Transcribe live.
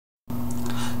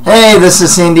Hey, this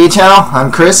is C&D channel.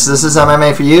 I'm Chris. This is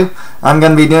MMA for you. I'm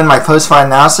going to be doing my post-fight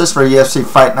analysis for UFC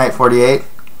Fight Night 48.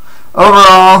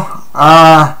 Overall,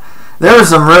 there were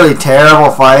some really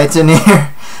terrible fights in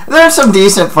here. There's some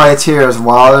decent fights here as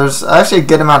well. There's actually a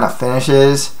good amount of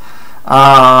finishes.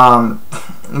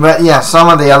 But yeah, some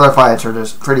of the other fights are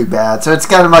just pretty bad. So it's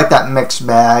kind of like that mixed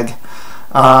bag.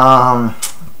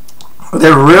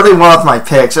 They're really well with my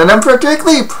picks, and I'm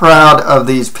particularly proud of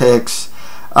these picks.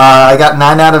 I got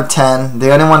 9 out of 10. The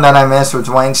only one that I missed was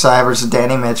Wang Sai versus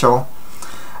Danny Mitchell.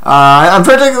 I'm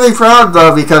particularly proud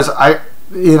though because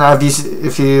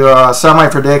if you saw my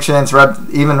predictions, read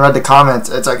the comments,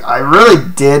 it's like I really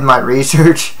did my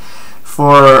research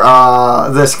for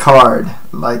this card.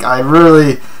 Like I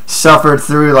really suffered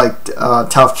through like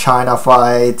tough China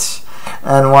fights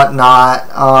and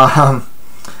whatnot.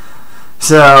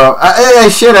 So I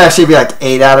should actually be like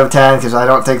 8 out of 10 because I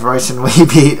don't think Royce and Wee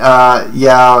beat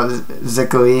Yao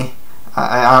Zikui.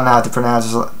 I don't know how to pronounce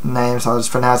his name, so I'll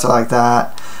just pronounce it like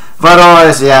that. But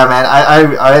otherwise, yeah, man,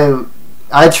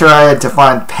 I tried to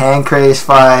find pancrase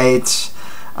fights.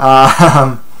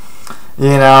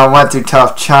 Went through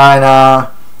tough China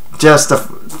just to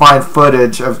find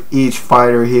footage of each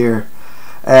fighter here.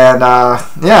 And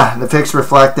yeah, the picks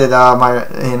reflected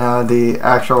the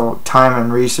actual time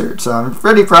and research. So I'm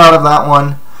pretty proud of that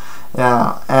one.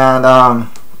 Yeah, and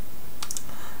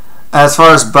as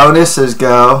far as bonuses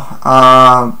go,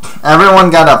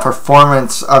 everyone got a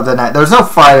performance of the night. There was no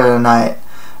fight of the night,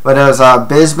 but it was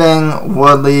Bisping,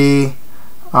 Woodley,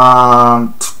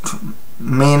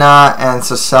 Mina, and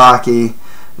Sasaki.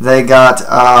 They got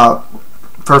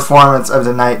performance of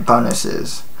the night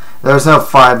bonuses. There was no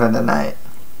fight of the night.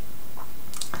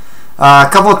 A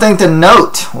couple of things to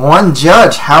note. One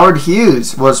judge, Howard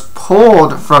Hughes, was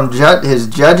pulled from his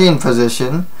judging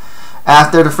position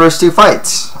after the first 2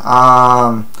 fights.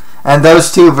 And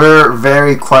those 2 were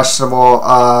very questionable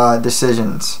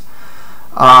decisions.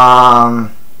 And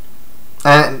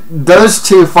those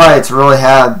 2 fights really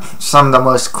had some of the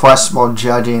most questionable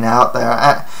judging out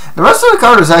there. The rest of the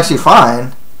card was actually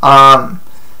fine.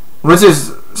 Which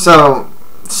is, so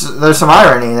there's some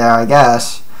irony there, I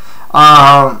guess.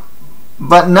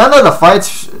 But none of the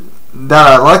fights that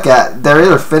I look at, they're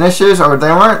either finishes or they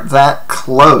weren't that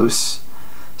close.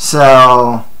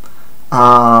 So,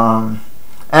 and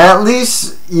at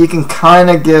least you can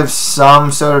kind of give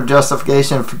some sort of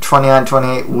justification for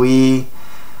 29-28 Wee.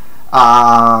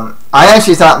 I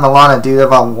actually thought Milana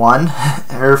Dudova won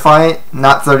her fight,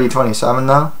 not 30-27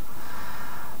 though.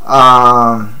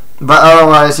 But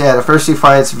otherwise, yeah, the first 2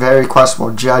 fights, very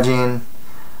questionable judging.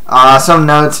 Some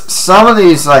notes. Some of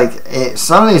these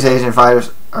Asian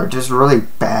fighters are just really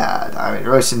bad. I mean,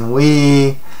 Royce and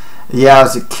Wee, Yao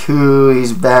Zikui,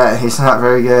 he's bad. He's not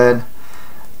very good.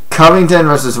 Covington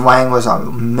versus Wang was a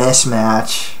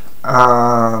mismatch.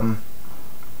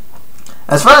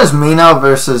 As far as Mino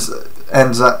versus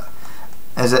Anzai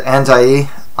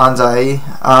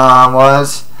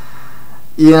was,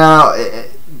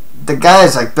 the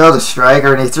guy's like built a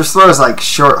striker and he just throws like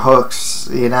short hooks,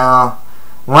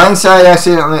 Wang Sai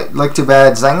actually didn't look too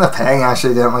bad. Zhang Lepeng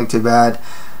actually didn't look too bad.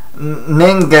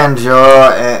 Ning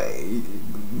Ganzhou,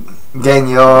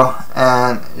 Gangyo,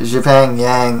 and Zhipeng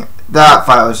Yang, that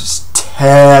fight was just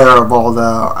terrible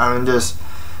though. I mean, just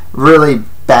really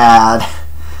bad.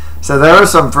 So there were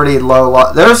some pretty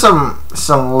low. There were some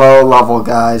low level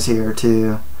guys here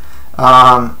too.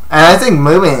 And I think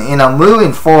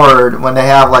moving forward when they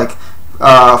have like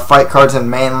fight cards in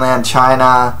mainland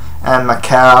China and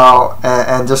Macau,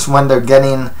 and just when they're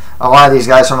getting a lot of these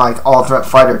guys from like Ultimate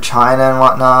Fighter China and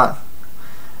whatnot,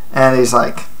 and he's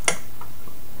like,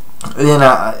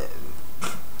 I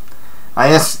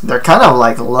guess they're kind of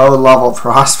like low level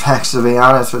prospects, to be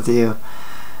honest with you.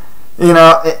 You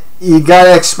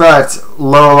gotta expect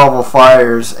low level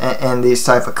fighters in these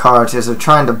type of cards because they're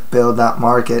trying to build that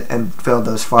market and build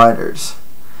those fighters.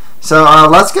 So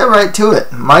let's get right to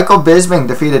it. Michael Bisping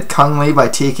defeated Kung Lee by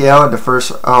TKO in the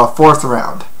 4th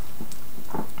round.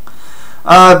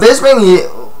 Bisping,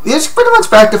 he's pretty much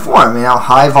back to form.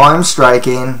 High volume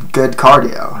striking, good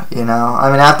cardio. I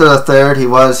mean, after the 3rd, he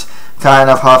was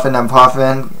kind of huffing and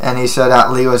puffing, and he said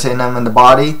that Lee was hitting him in the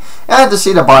body. I had to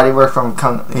see the body work from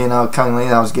Kung Lee.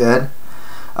 That was good.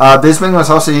 Bisping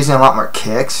was also using a lot more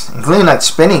kicks, including like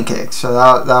spinning kicks. So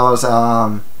that was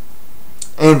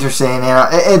interesting.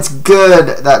 It's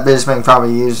good that Bisping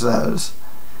probably used those.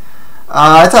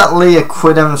 I thought Lee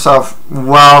acquitted himself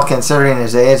well considering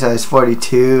his age. He's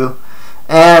 42,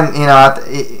 and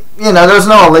there's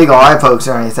no illegal eye pokes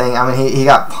or anything. I mean, he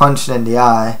got punched in the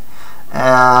eye,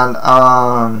 and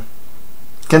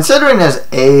considering his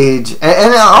age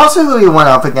and also who he went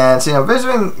up against,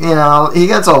 Bisping, he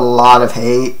gets a lot of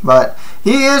hate, but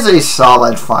he is a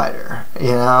solid fighter,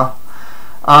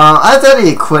 I thought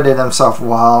he acquitted himself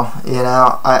well,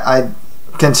 I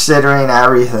considering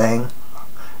everything.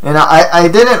 I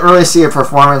didn't really see a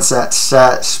performance that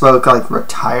spoke like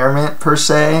retirement per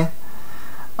se.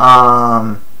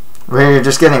 Where you're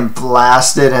just getting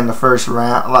blasted in the first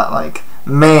round, like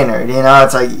Maynard,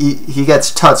 it's like he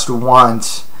gets touched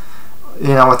once,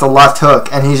 with the left hook,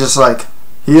 and he's just like,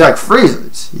 he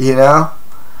freezes,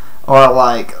 or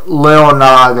like Lil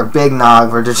Nog or Big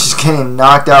Nog, where they're just getting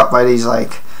knocked out by these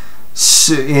like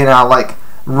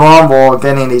Rumble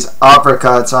getting these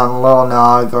uppercuts on Lil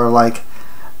Nog, or like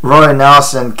Roy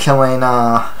Nelson killing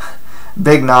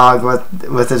Big Nog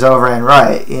with his overhand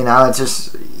right. It's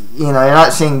just, you're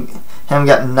not seeing him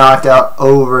get knocked out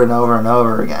over and over and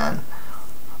over again.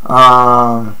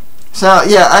 So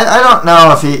yeah, I don't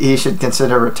know if he should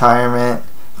consider retirement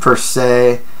per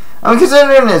se.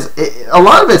 Considering a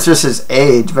lot of it's just his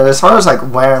age, but as far as like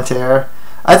wear and tear,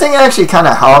 I think it actually kind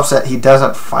of helps that he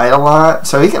doesn't fight a lot,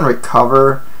 so he can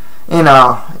recover.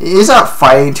 He's not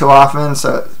fighting too often,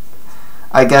 so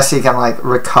I guess he can like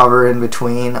recover in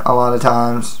between a lot of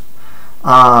times.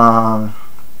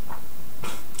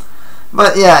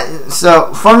 But yeah,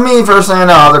 so for me personally, I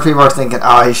know other people are thinking,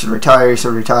 oh, he should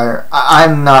retire.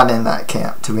 I'm not in that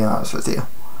camp, to be honest with you.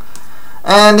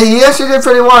 And he actually did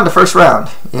pretty well in the first round,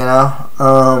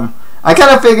 I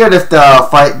kind of figured if the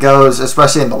fight goes,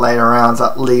 especially in the later rounds,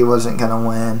 that Lee wasn't going to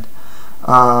win.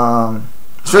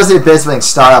 Especially Bisping's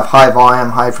style of high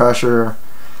volume, high pressure,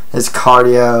 his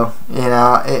cardio,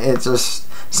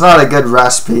 it's not a good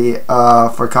recipe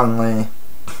for Kung Lee.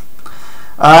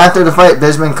 After the fight,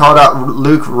 Bisping called out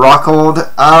Luke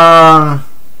Rockhold.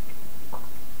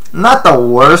 Not the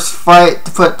worst fight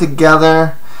to put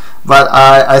together, but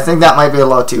I think that might be a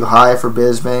little too high for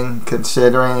Bisping,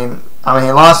 considering,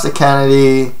 he lost to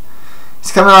Kennedy.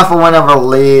 He's coming off a win over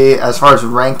Lee. As far as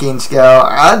rankings go,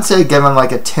 I'd say give him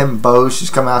like a Tim Bosch,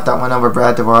 who's coming off that win over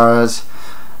Brad Tavares.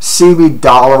 CB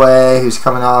Dalloway, who's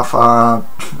coming off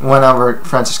win over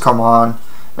Francis Coman.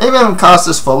 Maybe even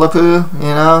Costas Philippou,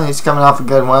 he's coming off a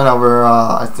good win over,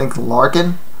 I think,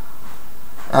 Larkin.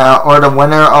 Or the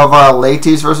winner of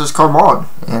Leites versus Coman,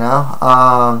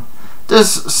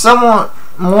 Just somewhat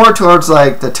more towards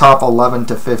like the top 11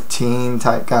 to 15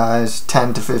 type guys,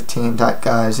 10 to 15 type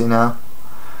guys, As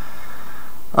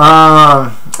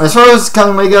far as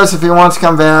Kung Lee goes, if he wants to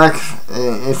come back,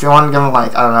 if you want to give him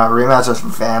like, I don't know, a rematch with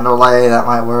Vanderlei, that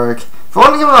might work. If you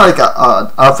want to give him like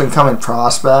a up and coming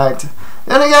prospect,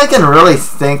 the only guy I can really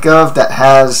think of that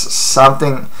has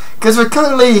something, because with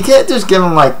Kung Lee, you can't just give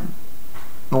him like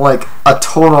a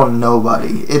total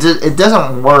nobody. It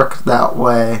doesn't work that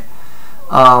way.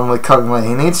 With Kung Lee,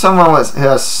 he needs someone who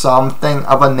has something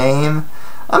of a name.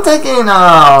 I'm thinking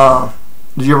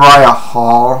Uriah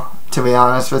Hall, to be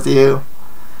honest with you,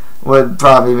 would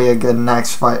probably be a good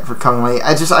next fight for Kung Lee.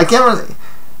 I can't really,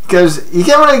 because you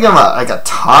can't really give him a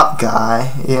top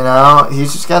guy,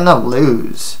 he's just got to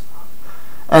lose.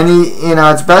 And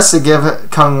it's best to give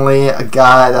Kung Lee a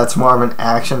guy that's more of an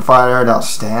action fighter that'll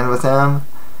stand with him.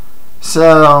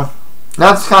 So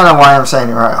that's kind of why I'm saying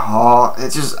Uriah Hall.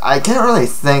 It's just I can't really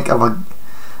think of a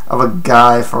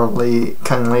guy for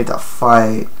Kung Lee to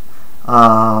fight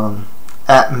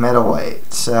at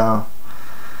middleweight. So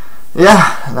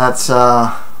yeah, that's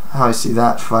how I see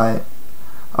that fight,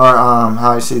 or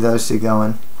how I see those two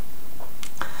going.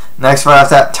 Next fight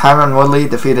after that, Tyron Woodley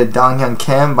defeated Dong Hyun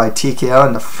Kim by TKO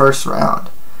in the first round.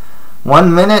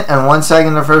 1 minute and 1 second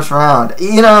in the first round.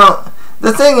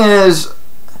 The thing is,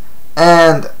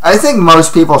 and I think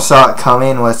most people saw it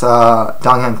coming with Dong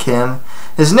Hyun Kim,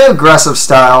 his new aggressive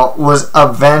style was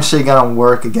eventually going to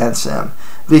work against him,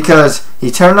 because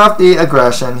he turned up the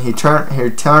aggression, he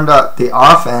turned up the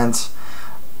offense,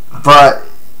 but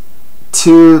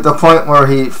to the point where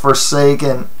he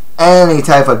forsaken any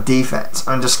type of defense.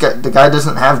 The guy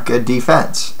doesn't have good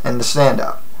defense in the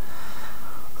stand-up.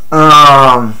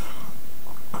 And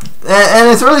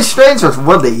it's really strange with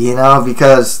Woodley,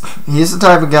 because he's the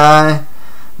type of guy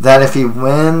that if he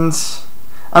wins,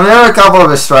 there are a couple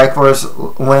of his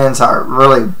Strikeforce wins are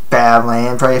really bad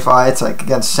land prey fights, like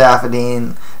against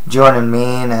Safadine, Jordan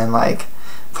Mean, and like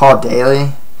Paul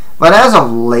Daly. But as of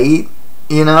late,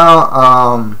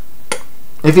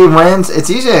 if he wins, it's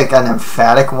usually like an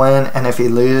emphatic win, and if he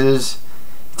loses,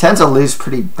 he tends to lose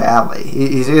pretty badly.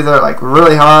 He's either like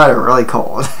really hot or really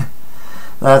cold.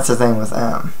 That's the thing with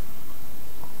him.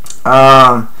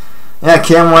 Yeah,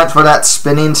 Kim went for that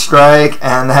spinning strike,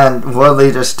 and then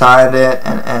Woodley just timed it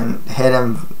and hit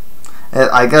him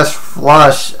I guess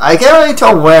flush. I can't really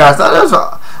tell where. I thought it was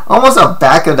almost a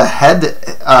back of the head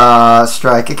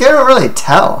strike. I can't really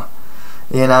tell,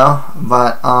 you know.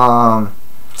 But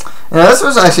this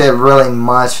was actually a really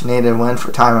much needed win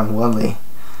for Tyron Woodley,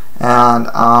 and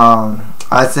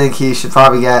I think he should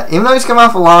probably get, even though he's come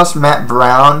off a loss, Matt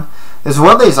Brown. Because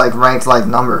Woodley's like ranked like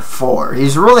number 4.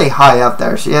 He's really high up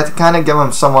there, so you have to kind of give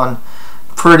him someone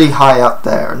pretty high up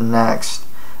there next.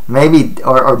 Maybe,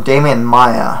 or Damian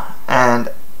Maia. And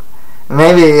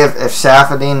maybe if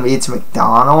Safadine beats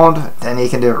McDonald, then he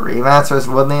can do a rematch with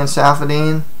Woodley and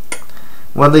Safadine.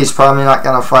 Woodley's probably not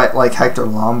going to fight like Hector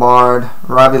Lombard.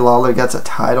 Robbie Lawler gets a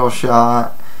title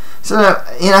shot. So,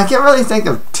 I can't really think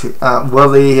of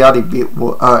Woodley.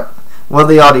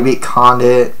 Woodley already beat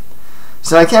Condit.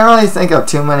 So I can't really think of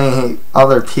too many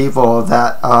other people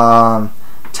that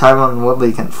Tyron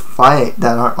Woodley can fight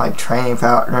that aren't like training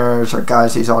partners or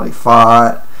guys he's already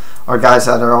fought or guys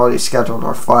that are already scheduled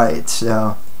for fights.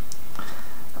 So,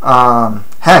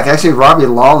 heck, actually Robbie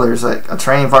Lawler's like a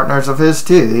training partners of his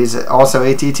too. He's also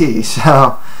ATT.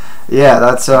 So, yeah,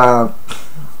 that's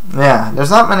there's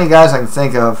not many guys I can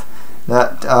think of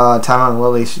that Tyron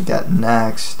Woodley should get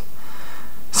next.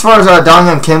 As far as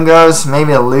Donghyun Kim goes,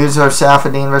 maybe a loser of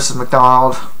Safadine versus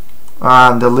McDonald,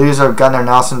 the loser of Gunnar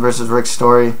Nelson versus Rick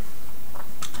Story,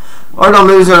 or the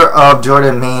loser of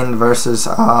Jordan Mean versus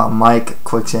Mike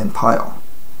Quicksand Pyle.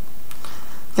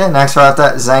 Okay, next right after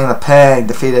that, Zhang Lepeng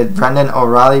defeated Brendan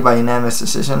O'Reilly by unanimous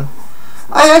decision.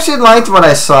 I actually liked what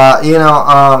I saw.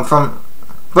 From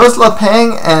both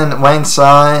Lepeng and Wang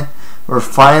Sai were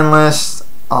finalists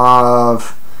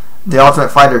of the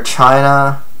Ultimate Fighter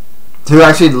China, who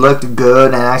actually looked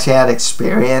good and actually had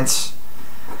experience.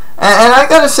 And I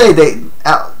gotta say,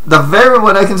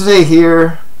 what I can say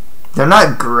here, they're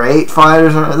not great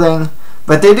fighters or anything,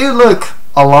 but they do look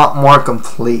a lot more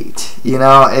complete.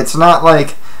 It's not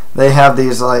like they have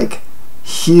these like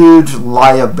huge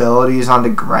liabilities on the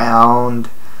ground,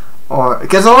 or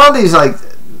because a lot of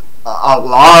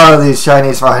these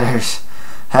Chinese fighters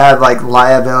have like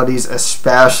liabilities,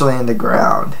 especially in the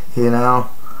ground. He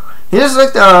just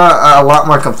looked a lot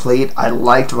more complete. I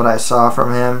liked what I saw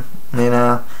from him.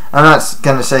 I'm not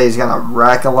gonna say he's gonna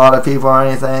wreck a lot of people or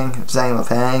anything, Zhang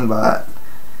Lepeng,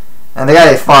 and the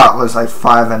guy he fought was like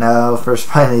 5-0, first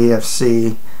fight in the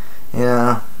UFC.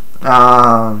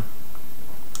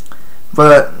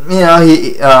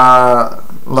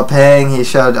 Lepeng, he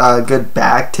showed good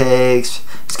back takes.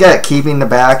 He's good at keeping the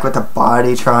back with the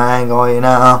body triangle.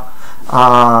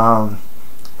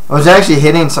 Was actually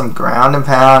hitting some ground and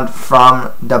pound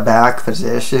from the back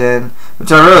position, which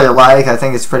I really like. I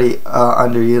think it's pretty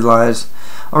underutilized.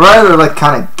 O'Reilly looked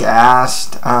kind of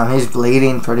gassed. He's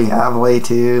bleeding pretty heavily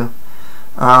too.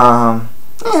 It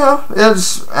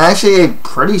was actually a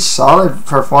pretty solid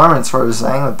performance for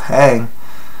Zhang Lepeng.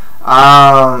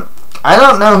 I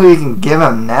don't know who you can give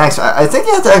him next. I think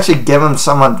you have to actually give him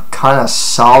someone kind of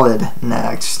solid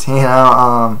next.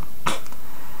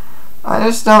 I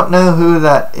just don't know who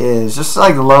that is. Just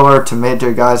like lower to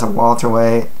mid-tier guys at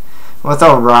welterweight. With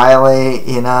O'Reilly,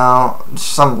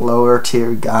 some lower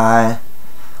tier guy.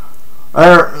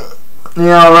 Or,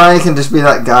 O'Reilly can just be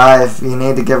that guy if you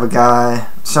need to give a guy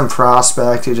some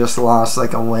prospect who just lost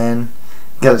like a win,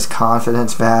 get his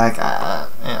confidence back.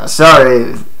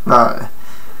 Sorry about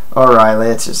O'Reilly.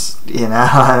 It's just, he's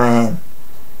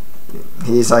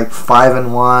like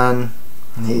 5-1.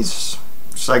 He's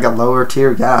just like a lower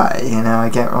tier guy, I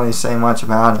can't really say much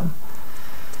about him.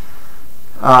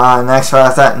 Next right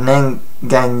after that, Ning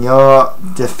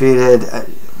Ganyo defeated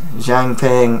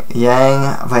Zhangping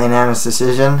Yang by unanimous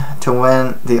decision to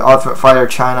win the Ultimate Fighter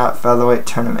China featherweight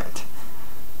tournament.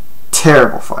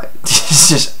 Terrible fight. It's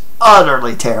just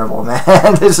utterly terrible,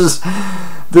 man. This is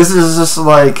just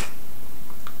like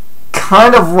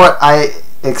kind of what I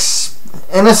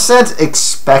in a sense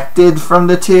expected from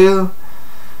the two.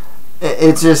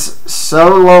 It's just so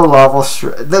low level.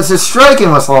 The striking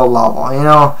was low level.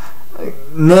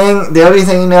 Ning, the only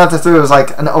thing he knew how to throw was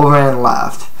like an overhand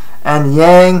left, and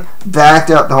Yang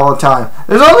backed up the whole time.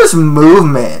 There's all this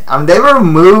movement. They were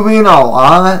moving a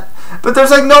lot, but there's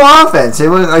like no offense. They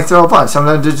wouldn't like throw a punch.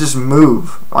 Sometimes they just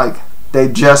move. Like they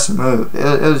just moved.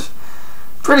 It was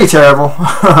pretty terrible.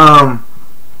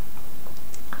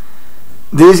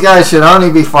 These guys should only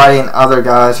be fighting other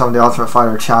guys from the Ultimate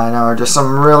Fighter China or just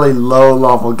some really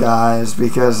low-level guys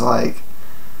because,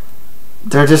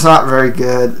 they're just not very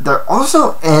good. They're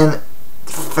also in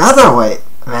featherweight,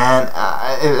 man.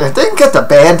 If they can get the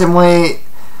bantamweight,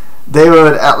 they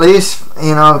would at least,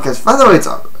 because featherweight's,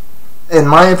 in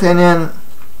my opinion,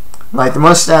 the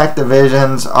most stacked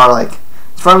divisions are,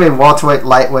 It's probably welterweight,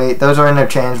 lightweight. Those are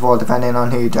interchangeable depending on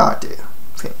who you talk to.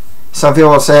 Some people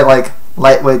will say like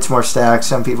lightweight's more stacked.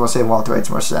 Some people say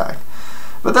welterweight's more stacked.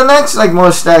 But the next like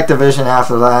most stacked division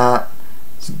after that,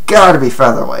 it's got to be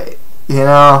featherweight. You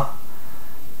know,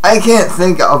 I can't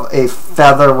think of a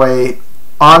featherweight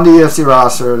on the UFC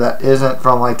roster that isn't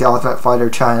from like the Ultimate Fighter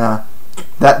China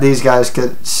that these guys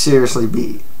could seriously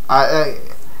beat.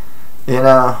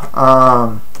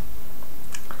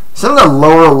 Some of the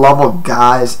lower level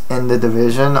guys in the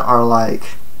division are like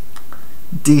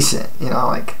decent. You know,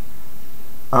 like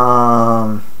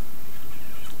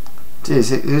who's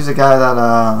the guy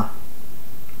that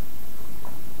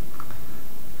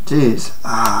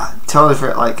totally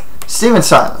forget, like Steven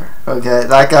Siler. Okay,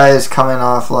 that guy is coming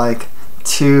off like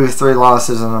 2-3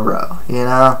 losses in a row. You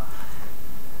know,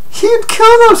 he'd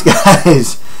kill those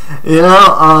guys. You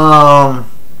know,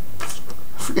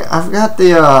 I forgot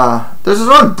there's this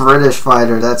one British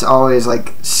fighter that's always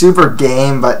like super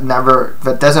game but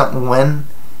doesn't win.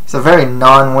 He's a very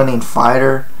non-winning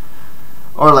fighter.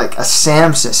 Or like a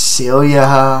Sam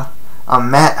Cecilia, a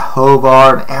Matt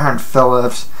Hobart, Aaron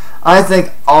Phillips. I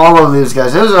think all of these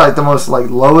guys, those are like the most like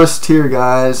lowest tier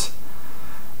guys.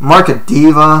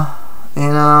 Markadiva,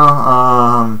 you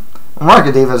know,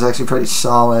 Markadiva is actually pretty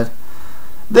solid.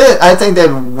 I think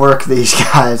they'd work these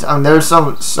guys. I mean, there's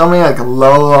so many like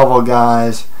low level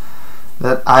guys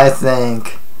that I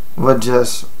think would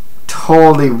just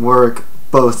totally work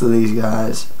both of these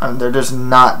guys. I mean, they're just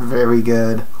not very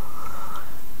good.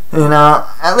 You know,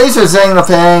 at least with Zhang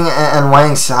Liping and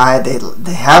Wang Sai,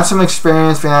 they have some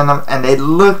experience behind them, and they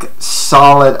look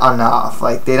solid enough.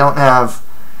 Like, they don't have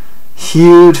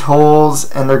huge holes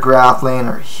in their grappling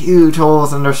or huge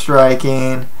holes in their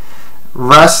striking.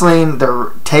 Wrestling, their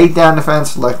takedown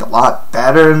defense looked a lot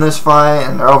better in this fight,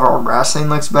 and their overall wrestling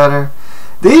looks better.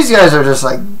 These guys are just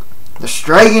like, the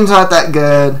striking's not that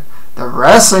good, the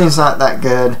wrestling's not that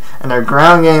good, and their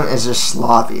ground game is just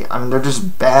sloppy. I mean, they're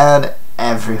just bad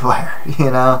everywhere,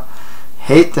 you know.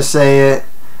 Hate to say it,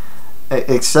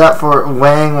 except for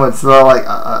Wang would throw like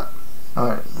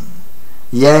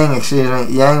Yang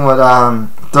would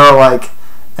throw like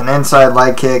an inside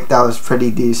leg kick that was pretty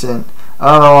decent.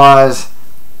 Otherwise,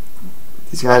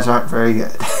 these guys aren't very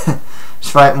good.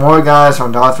 Just fight more guys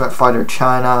from the Ultimate Fighter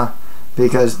China,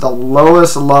 because the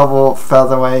lowest level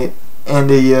featherweight in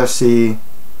the UFC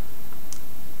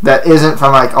that isn't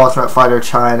from like Ultimate Fighter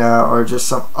China or just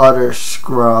some utter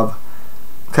scrub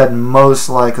could most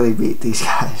likely beat these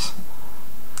guys.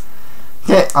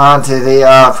 Okay, on to the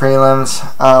prelims.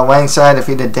 Wang Sai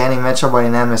defeated Danny Mitchell by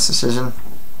unanimous decision.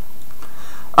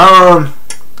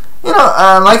 You know,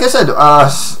 like I said,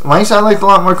 Wang Sai looked a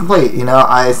lot more complete. You know,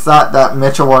 I thought that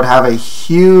Mitchell would have a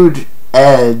huge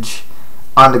edge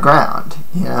on the ground.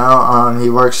 You know, he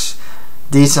works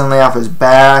decently off his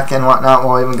back and whatnot.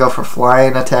 Will even go for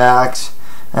flying attacks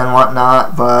and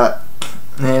whatnot. But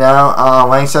you know,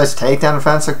 Wang Sai's takedown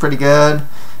defense looked pretty good.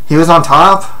 He was on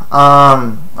top,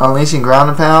 unleashing ground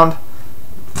and pound.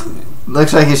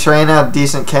 Looks like he's training at a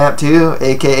decent camp too,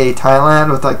 aka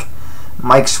Thailand, with like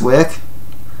Mike Swick.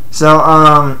 So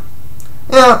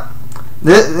yeah,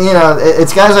 you know,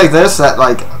 it's guys like this that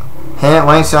like him,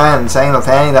 Wang Sai, and Zhang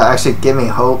Liping that actually give me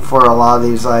hope for a lot of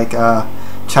these like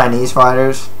Chinese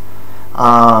fighters. You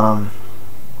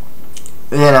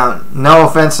know, no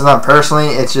offense to them personally,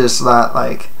 it's just that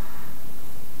like,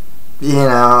 you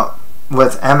know,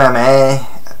 with MMA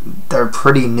they're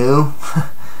pretty new.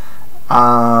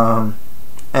 And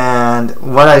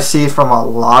what I see from a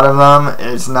lot of them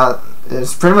is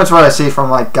pretty much what I see from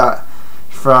like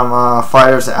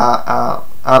fighters out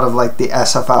of like the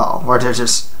SFL, where they're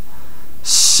just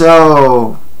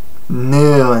so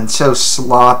new and so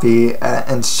sloppy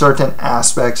in certain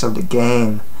aspects of the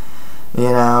game,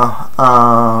 you know,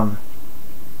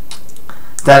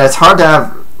 that it's hard to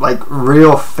have like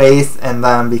real faith in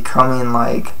them becoming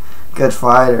like good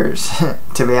fighters,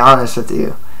 to be honest with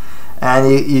you.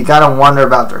 And you gotta wonder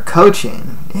about their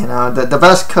coaching. You know, the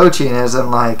best coaching is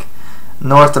in like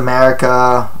North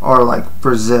America or like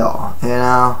Brazil. You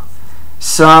know,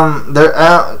 some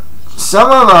of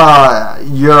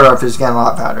Europe is getting a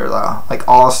lot better though. Like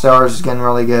All Stars is getting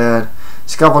really good.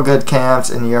 There's a couple good camps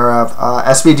in Europe.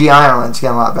 SBG Ireland's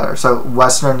getting a lot better. So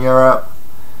Western Europe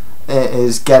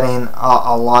is getting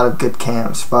a lot of good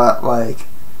camps, but like,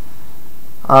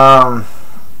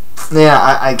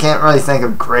 yeah, I can't really think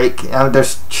of great.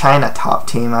 There's China Top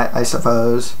Team, I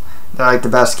suppose. They're like the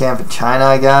best camp in China,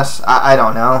 I guess. I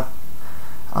don't know.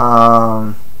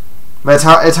 But it's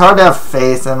hard to have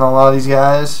faith in a lot of these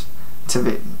guys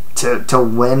to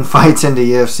win fights in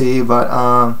the UFC. But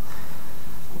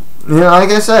like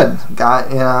I said,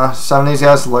 some of these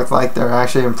guys looked like they're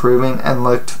actually improving and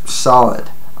looked solid.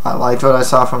 I liked what I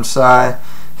saw from Sai.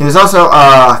 He was also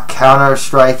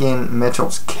counter-striking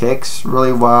Mitchell's kicks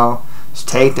really well. His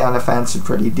takedown defense is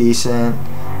pretty decent.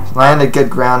 He's landed good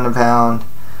ground and pound.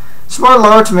 Some more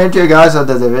lower to mid-tier guys of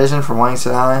the division for Wang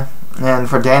Sai. And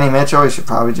for Danny Mitchell, he should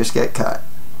probably just get cut.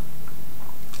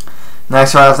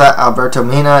 Next, right off that, Alberto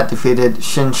Mina defeated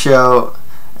Shinsho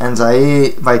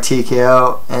Enzai by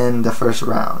TKO in the first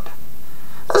round.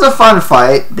 It was a fun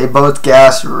fight. They both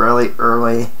gassed really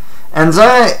early.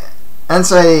 Enzai,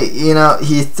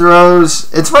 he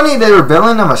throws... It's funny, they were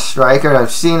billing him a striker.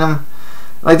 I've seen him...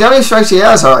 Like, the only strikes he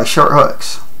has are, like, short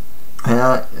hooks.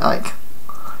 I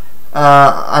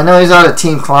know he's out of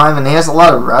Team Climb, and he has a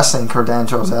lot of wrestling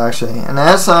credentials, actually. And he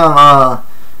has some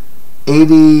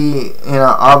 80,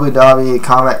 Abu Dhabi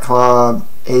Combat Club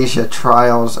Asia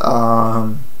Trials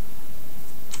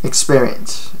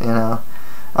experience,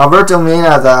 Alberto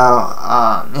Mina,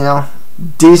 though,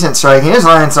 decent striking. He was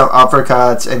landing some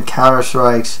uppercuts and counter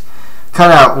strikes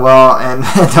kind of well, and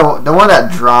the one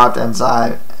that dropped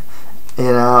inside,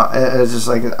 it was just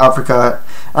like an uppercut.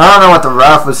 I don't know what the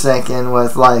ref was thinking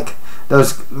with like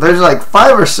there's like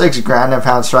 5 or 6 ground and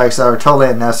pound strikes that were totally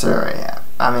unnecessary.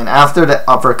 I mean, after the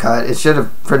uppercut, it should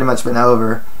have pretty much been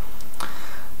over.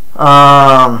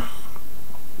 But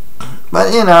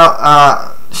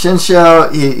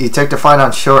Shinsho, he took the fight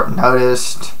on short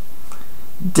notice,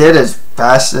 did as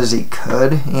best as he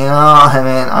could.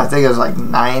 I think it was like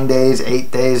 9 days,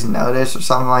 8 days notice or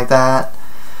something like that.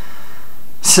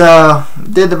 So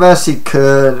did the best he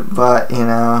could, but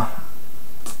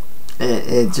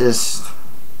it just,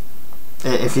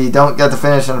 if he don't get the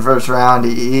finish in the first round,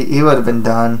 he would have been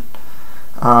done.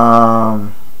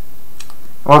 Well,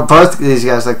 both of these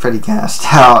guys look pretty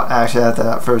gassed out actually after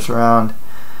that first round.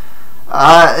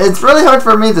 It's really hard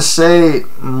for me to say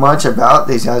much about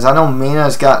these guys. I know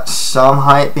Mina's got some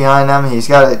hype behind him. He's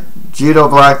got a judo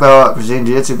black belt, Brazilian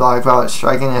jiu-jitsu black belt.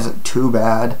 Striking isn't too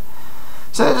bad.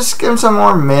 So just give him some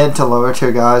more mid to lower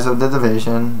tier guys of the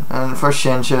division. And for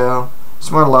Shinsho,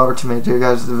 some more lower to mid tier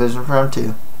guys of the division for him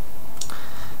too.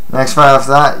 Next fight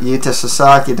after that, Yuta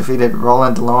Sasaki defeated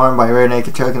Roland Delorme by rear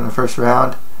naked choke in the first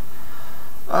round.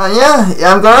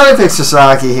 I'm glad I picked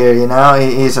Sasaki here,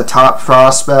 He's a top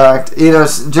prospect.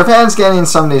 Japan's getting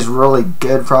some of these really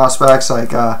good prospects like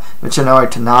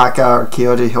Michinori Tanaka or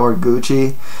Kyoji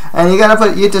Horiguchi. And you gotta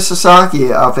put Yuta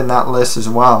Sasaki up in that list as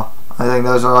well. I think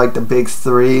those are like the big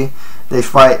 3. They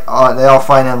all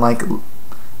fight in like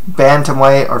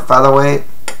bantamweight or featherweight.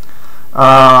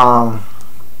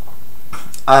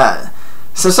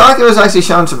 Sasaki was actually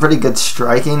showing some pretty good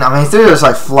striking. I mean, he threw this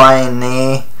like flying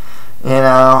knee, a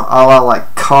la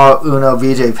like Call Uno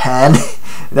BJ Penn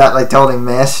that like totally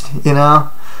missed,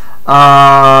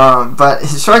 But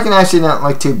his striking actually didn't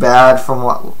look too bad from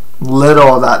what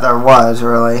little that there was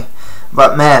really.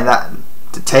 But man,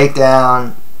 the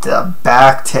takedown, the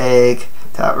back take,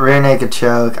 that rear naked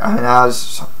choke, that was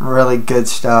some really good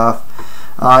stuff.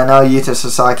 I know Yuta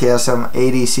Sasaki has some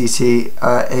ADCC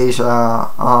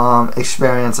Asia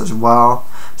experience as well.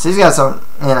 So he's got some,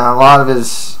 a lot of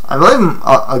his, I believe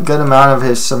a good amount of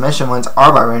his submission wins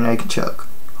are by rear naked choke.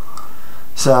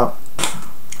 So,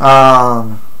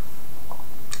 good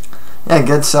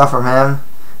stuff from him.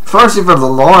 Unfortunately for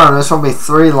Delorme, this will be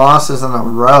 3 losses in a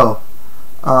row.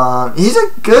 He's a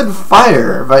good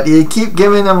fighter, but you keep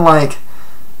giving him like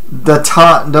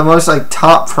the most like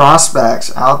top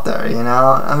prospects out there,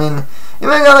 I mean, you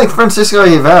might got like Francisco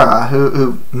Rivera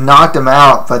who knocked him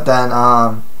out, but then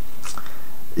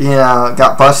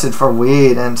got busted for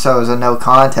weed, and so it was a no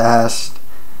contest.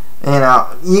 You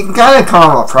can kind of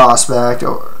call him a prospect,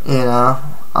 or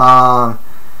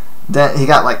then he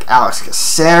got like Alex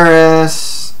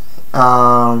Caceres.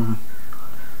 Then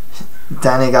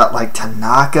he got like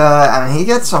Tanaka. I mean, he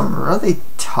gets some really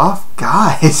tough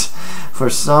guys for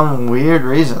some weird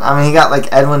reason. I mean, he got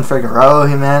like Edwin Figueroa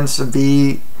he managed to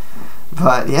beat.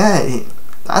 But yeah,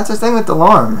 that's the thing with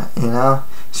Delorme,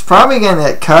 He's probably going to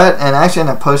get cut, and actually in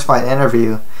a post-fight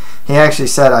interview, he actually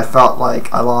said, I felt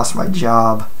like I lost my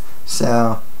job.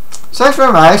 So as for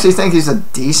him, I actually think he's a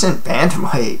decent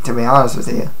bantamweight, to be honest with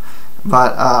you.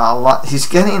 But he's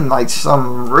getting like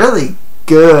some really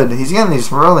good, he's getting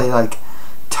these really like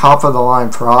top of the line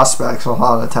prospects a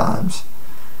lot of times.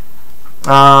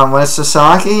 With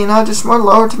Sasaki, just more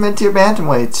lower to mid tier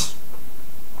bantamweights.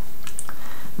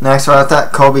 Next, right at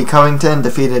that, Colby Covington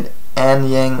defeated An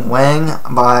Ying Wang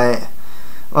by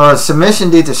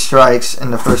submission due to strikes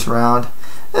in the first round.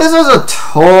 This was a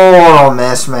total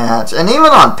mismatch, and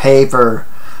even on paper,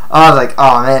 I was like,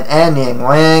 oh man, An Ying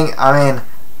Wang. I mean,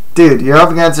 dude, you're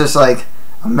up against this like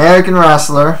American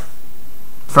wrestler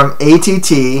from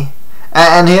ATT,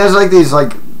 and he has like these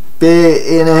like big,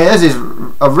 he has these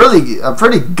a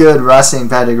pretty good wrestling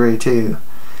pedigree too.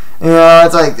 You know,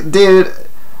 it's like, dude,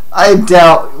 I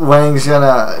doubt Wang's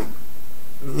gonna,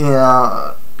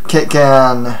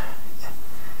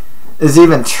 is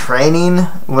even training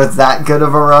with that good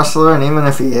of a wrestler, and even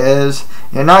if he is,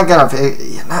 you're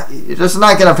just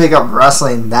not gonna pick up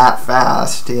wrestling that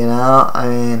fast. You know, I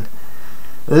mean,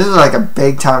 this is like a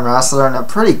big time wrestler and a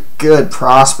pretty good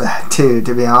prospect too,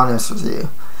 to be honest with you.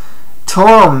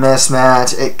 Total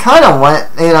mismatch. It kind of went,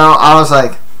 I was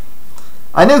like,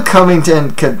 I knew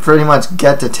Covington could pretty much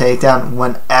get the takedown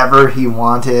whenever he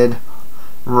wanted,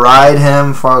 ride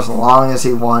him for as long as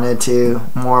he wanted to,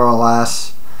 more or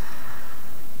less.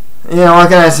 What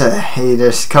can I say? He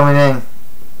just coming in,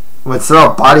 would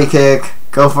throw a body kick,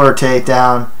 go for a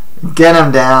takedown, get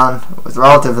him down with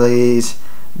relative ease,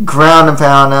 ground and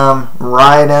pound him,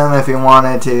 ride him if he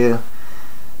wanted to.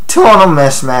 Total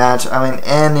mismatch. I mean,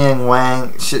 Anyang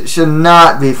Wang should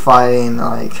not be fighting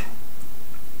like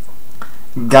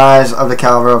guys of the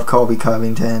caliber of Colby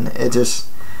Covington. It just,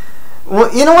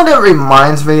 well, you know what it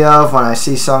reminds me of when I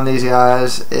see some of these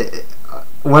guys?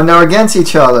 When they're against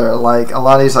each other, like a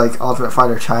lot of these like Ultimate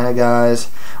Fighter China guys,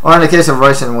 or in the case of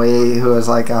Royson Wee, who is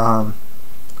like a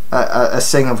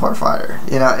Singapore fighter.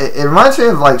 It reminds me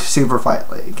of like Super Fight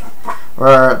League,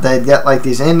 where they'd get like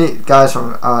these guys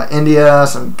from India,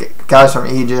 some guys from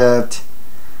Egypt.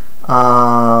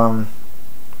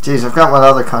 Geez, I forgot what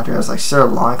other country. It was like Sri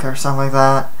Lanka or something like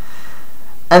that.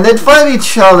 And they'd fight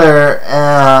each other,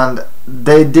 and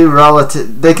they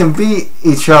can beat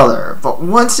each other. But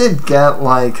once they'd get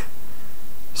like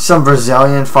some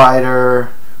Brazilian fighter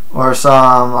or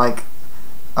some like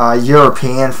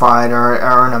European fighter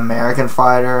or an American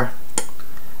fighter,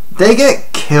 they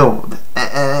get killed.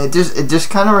 And it just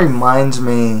kind of reminds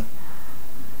me,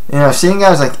 seeing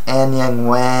guys like Anyang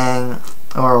Wang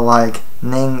or like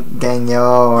Ning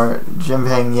Gangyo or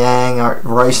Jinping Yang or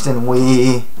Royston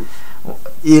Wee,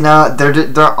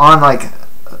 they're on like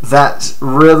that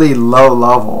really low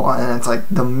level, and it's like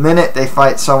the minute they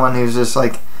fight someone who's just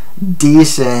like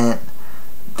decent,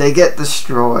 they get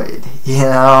destroyed.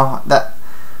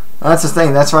 That's the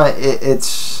thing. That's why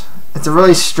it's a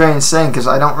really strange thing, because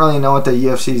I don't really know what the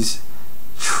UFC's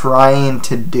trying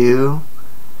to do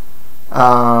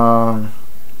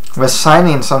with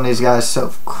signing some of these guys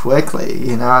so quickly.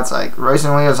 It's like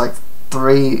Royson Wee was like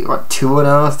 2-0,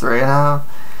 3-0.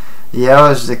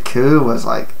 Yeo Zaku was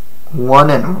like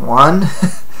 1-1.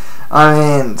 I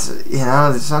mean,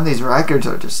 some of these records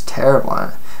are just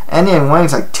terrible. Anyang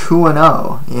Wang's like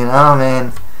 2-0. I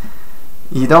mean,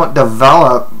 you don't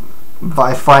develop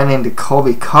by fighting the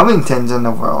Colby Covingtons in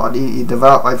the world. You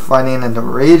develop by fighting in the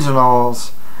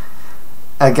regionals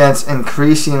against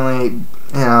increasingly,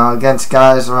 against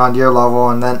guys around your level,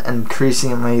 and then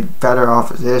increasingly better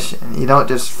opposition. You don't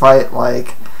just fight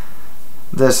like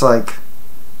this like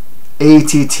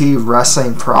ATT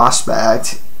wrestling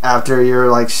prospect after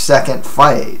your like second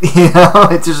fight.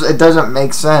 It doesn't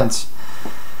make sense.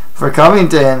 For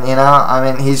Covington, I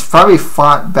mean, he's probably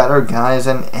fought better guys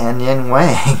than Anyang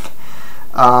Wang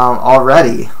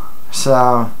already.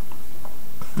 So,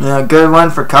 good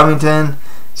one for Covington.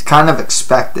 It's kind of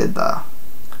expected, though.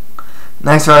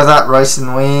 Next one was that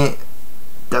Royson Wee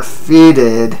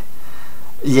defeated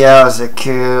Yeo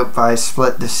Zaku by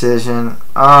split decision.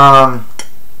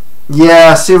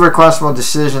 Yeah, super questionable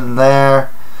decision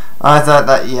there. I thought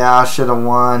that Yao should have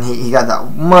won. He got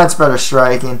that much better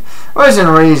striking.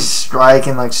 Royson Wee's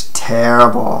striking looks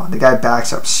terrible. The guy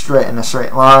backs up straight in a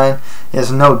straight line. He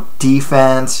has no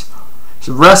defense. His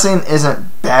wrestling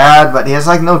isn't bad, but he has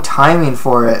like no timing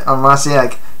for it unless he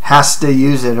like has to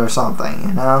use it or something.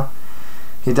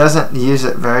 He doesn't use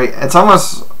it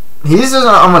he uses it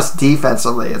almost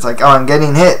defensively. It's like, oh, I'm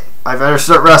getting hit, I better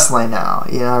start wrestling now,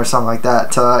 or something like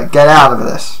that to get out of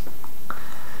this.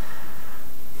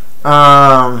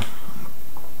 But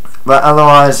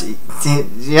otherwise,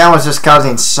 Yao was just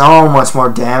causing so much more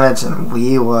damage than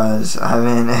Wee was. I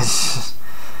mean, it's just,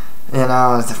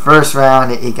 the first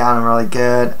round he got him really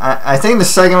good. I think the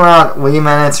second round Wee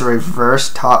managed to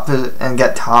reverse and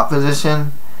get top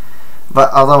position, but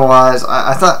otherwise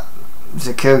I thought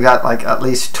Zaku got like at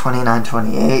least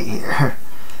 29-28 here.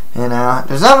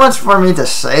 There's not much for me to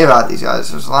say about these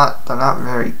guys. They're not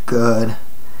very good.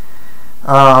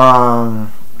 I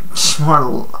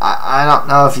don't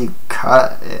know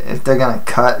if they're gonna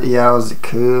cut Yeo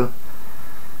Zaku.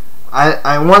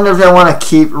 I wonder if they want to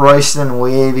keep Royston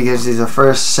Wee because he's a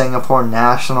first Singapore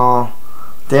national.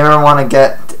 They don't want to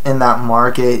get in that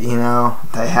market, you know,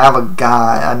 they have a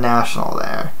guy, a national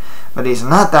there, but he's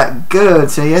not that good,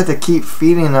 so you have to keep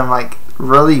feeding him like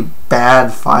really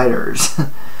bad fighters.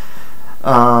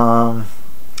 And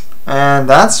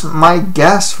that's my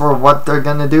guess for what they're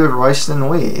gonna do with Royston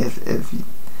Lee. If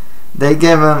they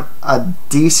give him a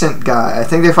decent guy, I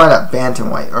think they fight at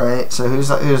bantamweight, right? So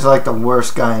who's like the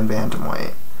worst guy in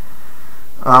bantamweight?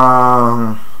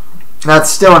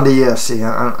 That's still in the UFC.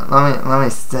 Let me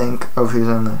think of who's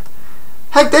in there.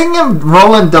 Heck, they can give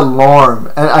Roland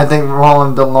Delorme, and I think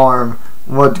Roland Delorme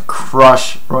would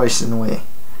crush Royston Lee.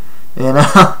 You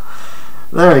know,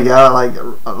 there we go.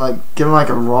 Like give him like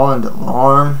a Roland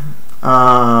Delorme.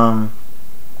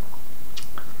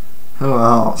 Who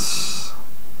else?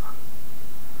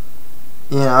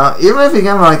 You know, even if you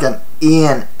give him like an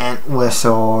Ian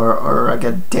Entwistle or like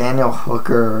a Daniel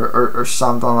Hooker or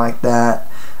something like that,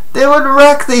 they would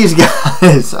wreck these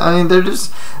guys. I mean, they're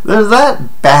that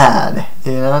bad.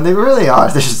 You know, they really are.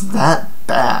 They're just that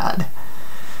bad.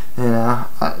 You know,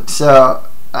 so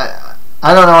I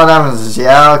don't know what happens to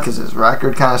Yao because his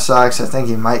record kind of sucks. I think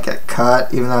he might get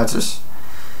cut, even though it's just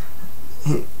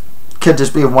he could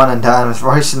just be a one and done. With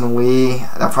Royston Lee,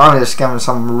 they'll probably just give him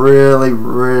some really,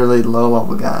 really low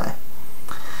level guy.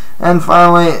 And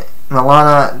finally,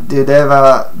 Milana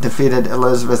Dudeva defeated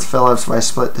Elizabeth Phillips by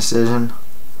split decision.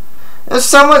 It's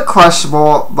somewhat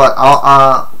questionable, but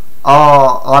I'll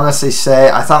honestly say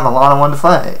I thought Milana won the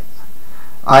fight.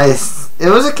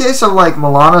 It was a case of like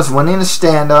Milana's winning a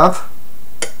stand up.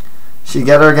 She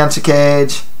get her against the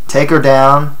cage, take her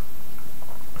down,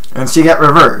 and she get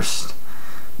reversed.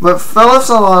 But Phillips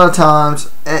a lot of times,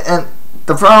 and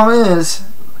the problem is,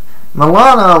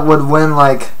 Milana would win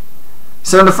like,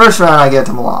 so in the first round I get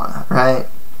to Milana, right?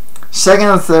 Second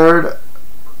and third,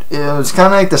 it was kind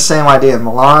of like the same idea.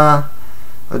 Milana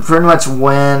would pretty much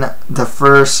win the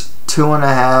first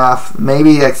 2.5,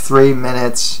 maybe like 3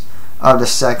 minutes of the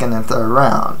second and third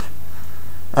round.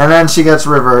 And then she gets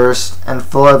reversed, and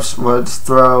Phillips would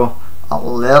throw a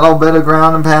little bit of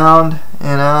ground and pound,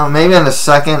 you know, maybe in the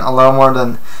second a little more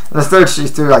than in the third. She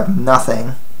threw like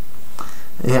nothing,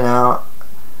 you know,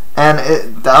 and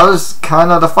that was kind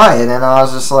of the fight. And I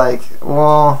was just like,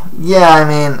 well, yeah, I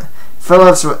mean,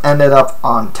 Phillips ended up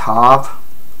on top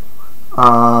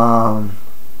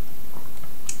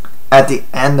at the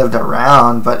end of the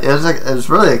round, but it was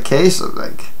really a case of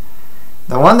like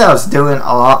the one that was doing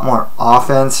a lot more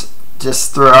offense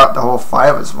just throughout the whole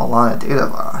fight was Milana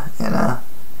Dudeva, you know.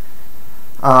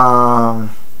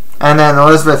 And then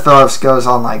Elizabeth Phillips goes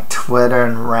on like Twitter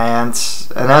and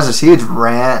rants, and has this huge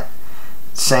rant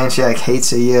saying she like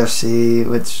hates the UFC,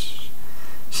 which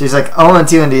she's like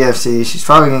 0-2 in the UFC. She's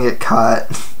probably gonna get cut,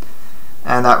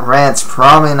 and that rant's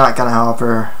probably not gonna help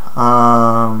her.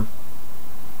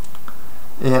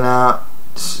 You know,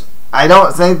 I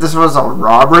don't think this was a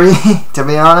robbery, to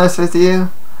be honest with you.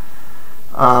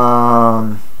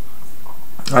 I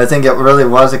think it really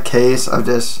was a case of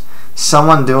just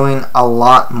someone doing a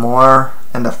lot more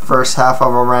in the first half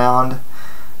of a round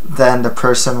than the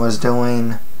person was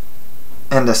doing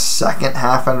in the second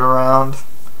half of the round.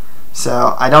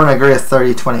 So I don't agree with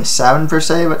 30-27 per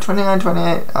se, but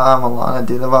 29-28, Milana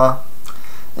Dudeva.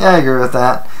 Yeah, I agree with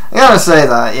that. I gotta say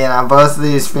that, you know, both of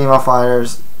these female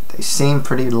fighters, they seem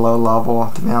pretty low level,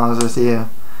 to be honest with you.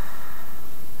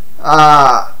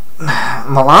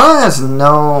 Milana has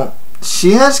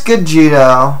she has good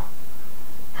judo.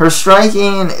 Her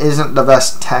striking isn't the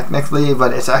best technically,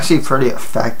 but it's actually pretty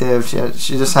effective.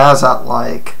 She just has that,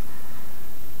 like,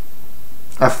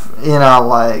 you know,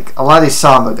 like a lot of these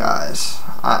Samba guys.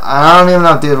 I don't even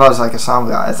know if Dudeva was like a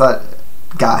Samba guy.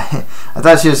 I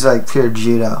thought she was like pure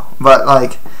judo. But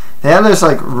like they have this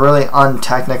like really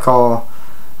untechnical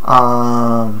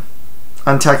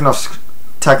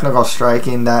technical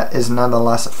striking that is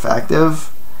nonetheless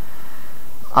effective.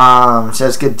 She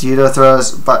has good judo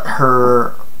throws, but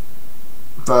her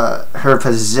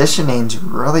positioning's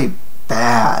really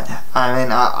bad. I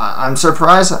mean, I'm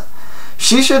surprised.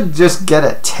 She should just get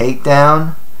a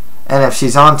takedown, and if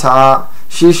she's on top,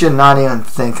 she should not even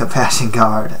think of passing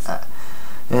guard.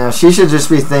 You know, she should just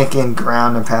be thinking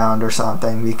ground and pound or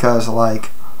something, because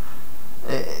like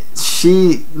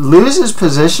she loses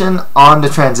position on the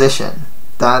transition.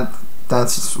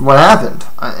 That's what happened,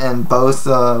 and both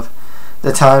of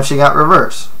the time she got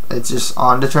reversed. It's just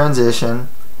on the transition,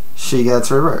 she gets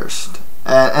reversed,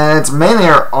 and it's mainly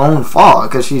her own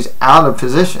fault because she's out of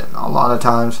position a lot of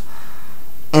times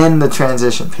in the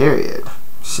transition period.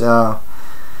 So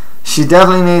she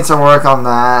definitely needs to work on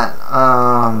that.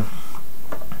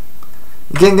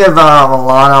 You can give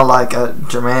Milana like a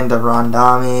Jermaine de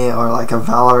Rondami or like a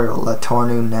Valerie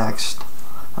Letourneau next.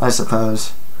 I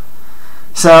suppose.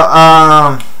 So,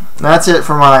 that's it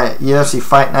for my UFC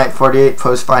Fight Night 48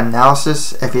 post-fight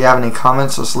analysis. If you have any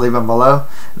comments, just leave them below.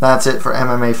 That's it for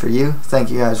MMA for You.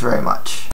 Thank you guys very much.